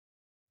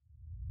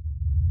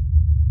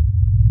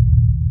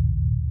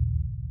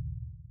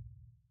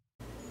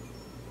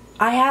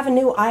I have a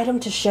new item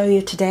to show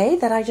you today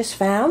that I just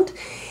found.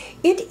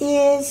 It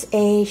is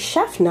a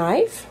chef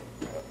knife.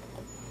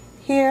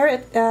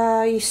 Here,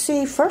 you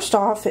see, first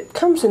off, it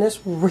comes in this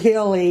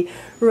really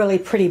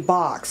pretty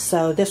box.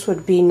 So this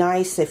would be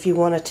nice if you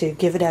wanted to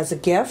give it as a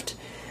gift.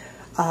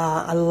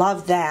 I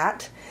love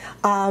that.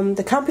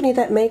 The company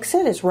that makes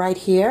it is right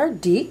here,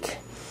 DEIK.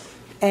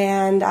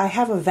 And I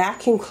have a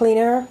vacuum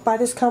cleaner by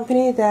this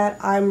company that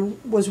I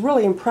was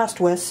really impressed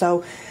with.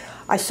 So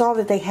I saw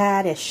that they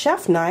had a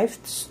chef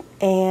knife,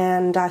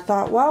 and I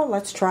thought, well,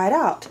 let's try it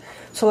out.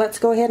 So let's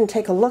go ahead and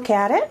take a look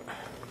at it.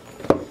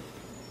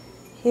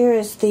 Here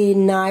is the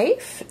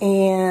knife,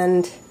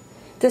 and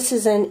this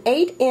is an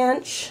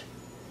 8-inch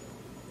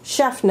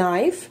chef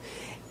knife,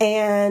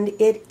 and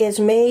it is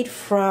made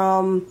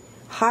from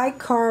high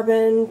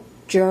carbon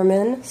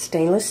German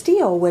stainless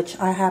steel, which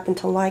I happen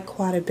to like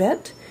quite a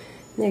bit.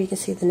 And there you can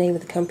see the name of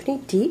the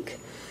company, DEIK.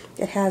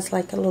 It has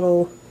like a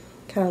little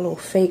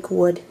fake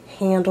wood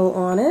handle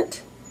on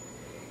it,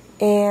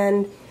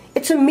 and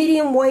it's a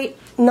medium weight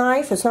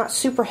knife. It's not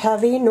super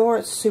heavy nor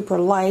it's super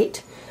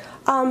light.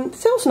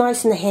 Feels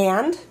nice in the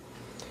hand,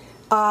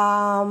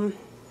 but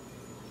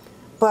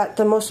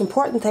the most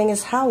important thing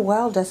is how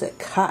well does it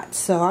cut.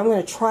 So I'm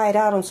going to try it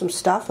out on some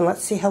stuff and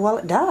let's see how well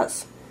it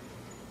does.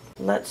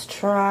 Let's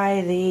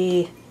try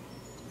the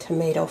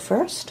tomato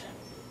first,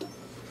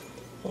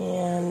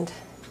 and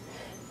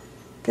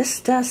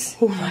this does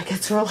seem like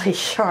it's really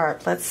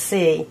sharp. Let's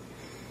see.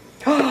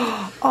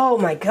 Oh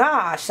my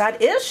gosh, that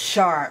is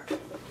sharp.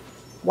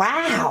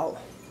 Wow.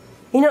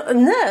 You know,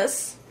 and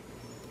this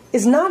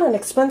is not an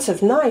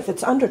expensive knife.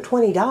 It's under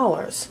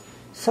 $20.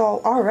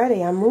 So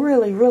already I'm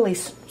really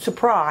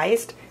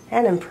surprised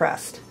and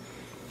impressed.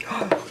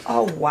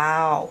 Oh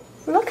wow.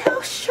 Look how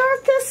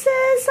sharp this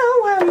is.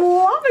 Oh, I'm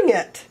loving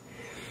it.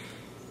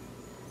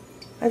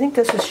 I think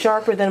this is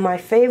sharper than my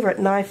favorite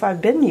knife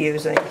I've been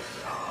using.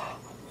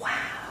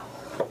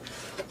 Wow.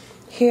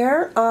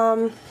 Here,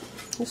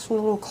 just a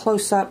little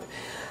close up.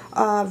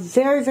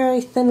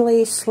 Very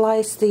thinly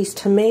sliced these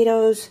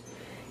tomatoes.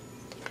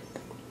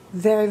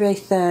 Very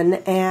thin,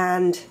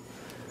 and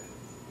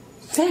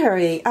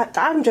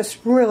I'm just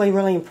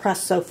really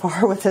impressed so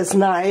far with this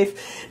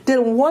knife. Did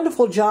a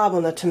wonderful job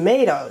on the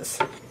tomatoes.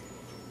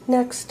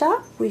 Next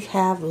up, we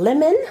have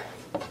lemon.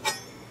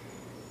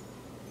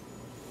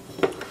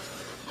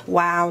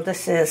 Wow,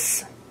 this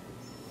is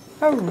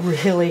a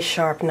really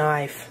sharp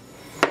knife.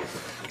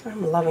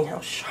 I'm loving how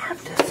sharp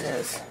this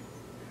is.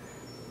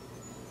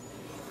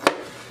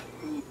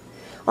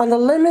 On the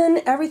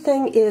lemon,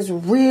 everything is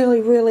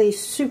really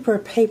super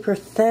paper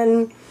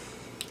thin.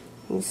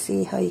 You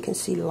see how you can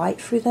see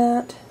light through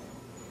that?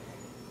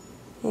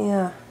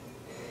 Yeah.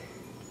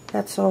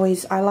 That's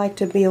always, I like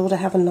to be able to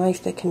have a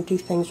knife that can do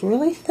things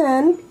really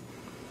thin.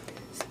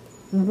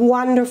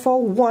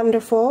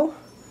 Wonderful.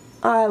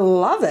 I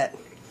love it.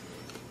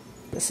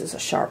 This is a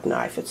sharp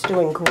knife. It's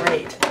doing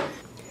great.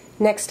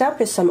 Next up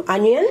is some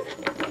onion.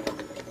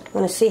 I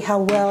want to see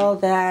how well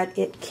that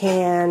it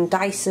can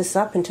dice this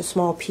up into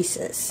small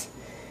pieces.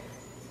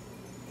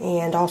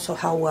 And also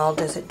how well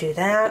does it do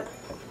that.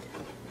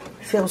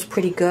 It feels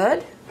pretty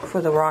good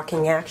for the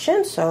rocking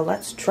action, so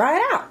let's try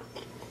it out.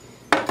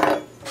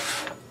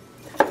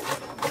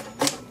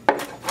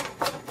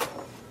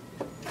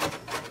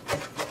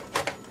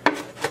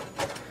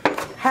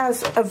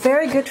 Has a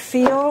very good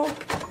feel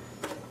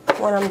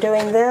when I'm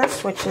doing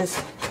this, which is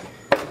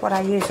what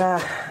I use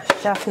a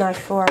chef knife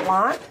for a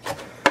lot.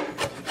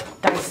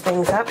 Dice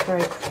things up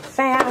very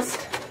fast.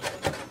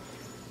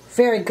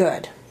 Very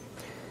good.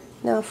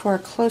 Now for a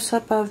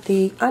close-up of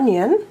the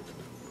onion.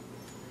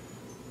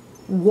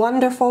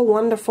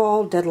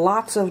 Wonderful. Did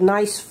lots of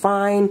nice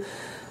fine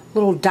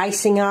little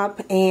dicing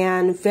up,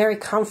 and very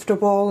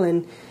comfortable,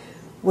 and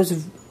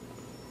was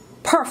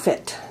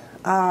perfect.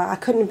 I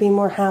couldn't be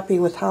more happy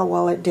with how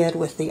well it did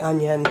with the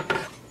onion.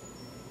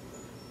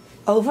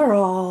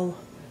 Overall,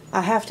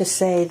 I have to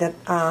say that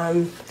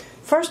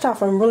first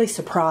off, I'm really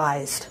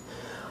surprised.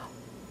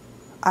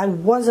 I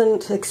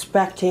wasn't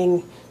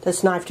expecting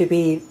this knife to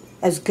be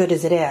as good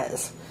as it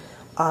is,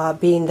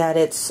 being that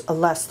it's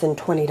less than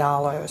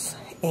 $20,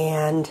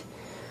 and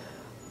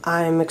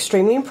I'm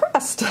extremely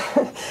impressed.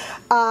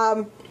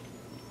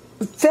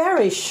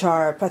 Very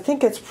sharp. I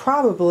think it's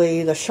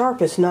probably the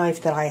sharpest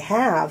knife that I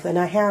have, and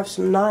I have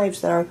some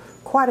knives that are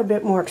quite a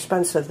bit more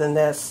expensive than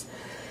this.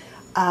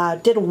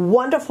 Did a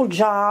wonderful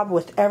job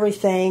with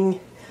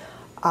everything.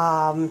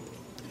 I'm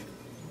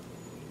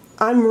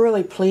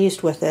really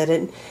pleased with it,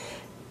 and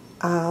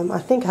I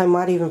think I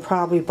might even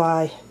probably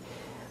buy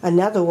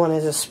another one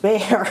as a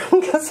spare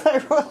because I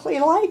really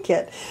like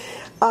it.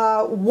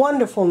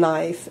 Wonderful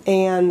knife,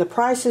 and the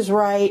price is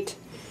right.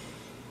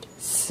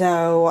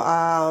 So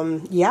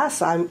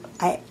yes, I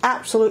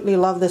absolutely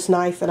love this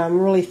knife, and I'm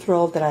really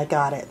thrilled that I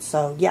got it.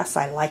 So yes,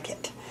 I like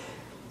it.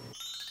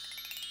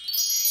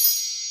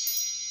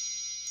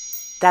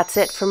 That's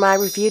it for my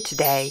review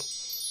today.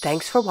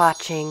 Thanks for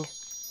watching.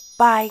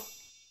 Bye.